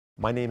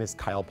My name is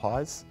Kyle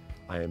Paz.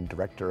 I am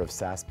Director of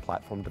SaaS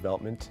Platform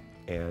Development,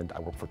 and I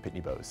work for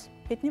Pitney Bowes.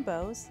 Pitney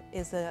Bowes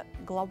is a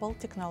global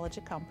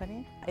technology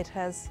company. It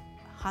has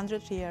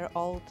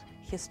 100-year-old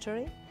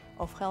history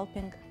of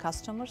helping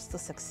customers to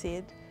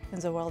succeed in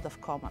the world of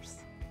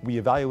commerce. We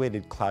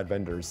evaluated cloud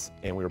vendors,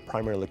 and we were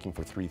primarily looking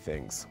for three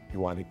things. We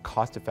wanted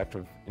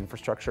cost-effective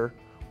infrastructure,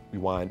 we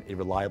wanted a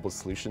reliable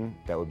solution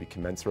that would be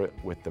commensurate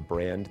with the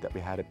brand that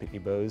we had at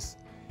Pitney Bowes,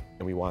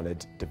 and we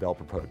wanted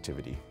developer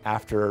productivity.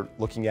 After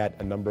looking at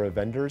a number of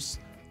vendors,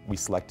 we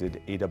selected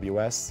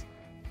AWS,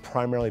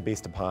 primarily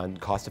based upon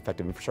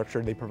cost-effective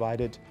infrastructure they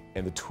provided,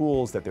 and the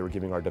tools that they were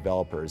giving our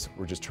developers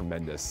were just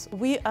tremendous.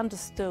 We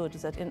understood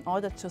that in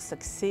order to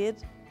succeed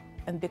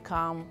and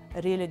become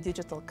a really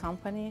digital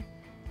company,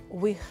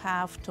 we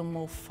have to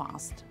move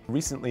fast.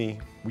 Recently,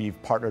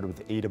 we've partnered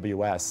with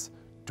AWS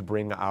to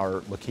bring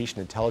our location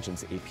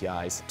intelligence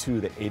APIs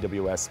to the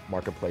AWS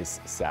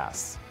Marketplace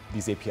SaaS.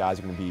 These APIs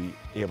are going to be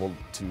able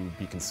to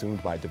be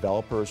consumed by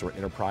developers or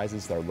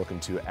enterprises that are looking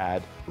to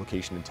add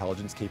location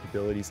intelligence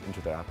capabilities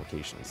into their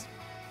applications.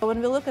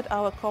 When we look at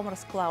our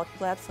Commerce Cloud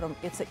platform,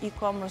 it's an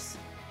e-commerce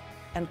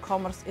and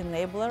commerce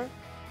enabler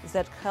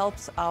that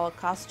helps our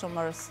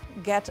customers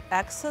get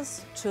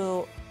access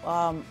to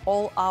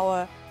all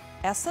our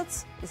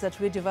assets that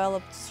we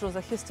developed through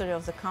the history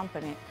of the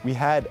company. We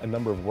had a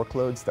number of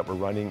workloads that were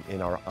running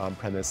in our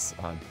on-premise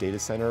data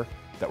center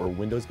that were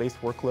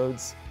Windows-based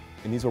workloads,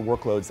 and these were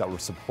workloads that were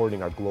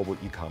supporting our global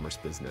e-commerce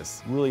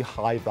business. Really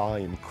high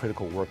volume,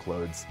 critical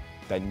workloads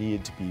that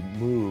needed to be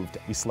moved.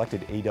 We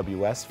selected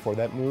AWS for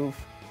that move,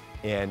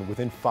 and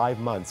within 5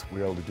 months,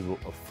 we were able to do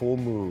a full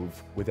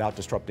move without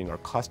disrupting our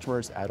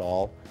customers at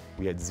all.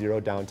 We had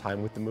zero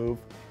downtime with the move,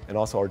 and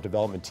also our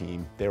development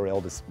team, they were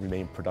able to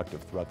remain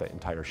productive throughout that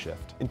entire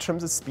shift. In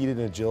terms of speed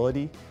and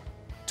agility,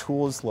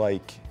 tools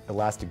like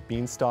Elastic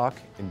Beanstalk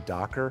and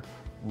Docker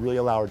really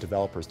allow our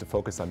developers to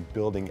focus on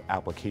building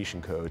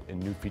application code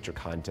and new feature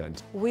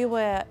content. We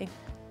were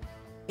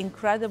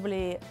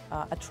incredibly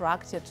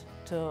attracted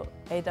to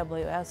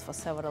AWS for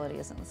several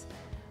reasons.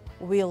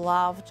 We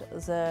loved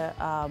the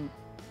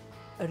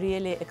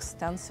really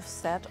extensive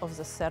set of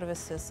the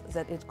services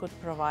that it could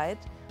provide,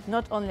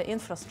 not only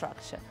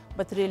infrastructure,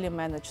 but really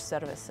managed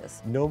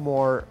services. No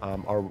more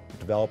are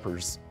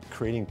developers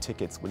creating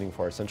tickets waiting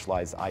for our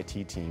centralized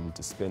IT team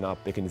to spin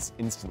up. They can just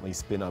instantly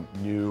spin up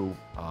new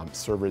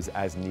servers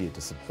as needed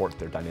to support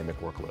their dynamic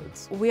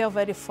workloads. We are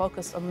very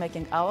focused on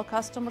making our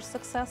customers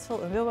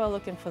successful, and we were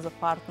looking for the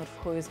partner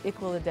who is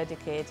equally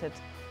dedicated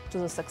to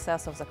the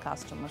success of the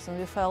customers. And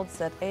we felt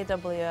that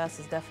AWS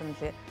is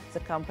definitely the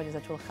company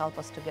that will help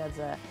us to get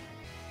there.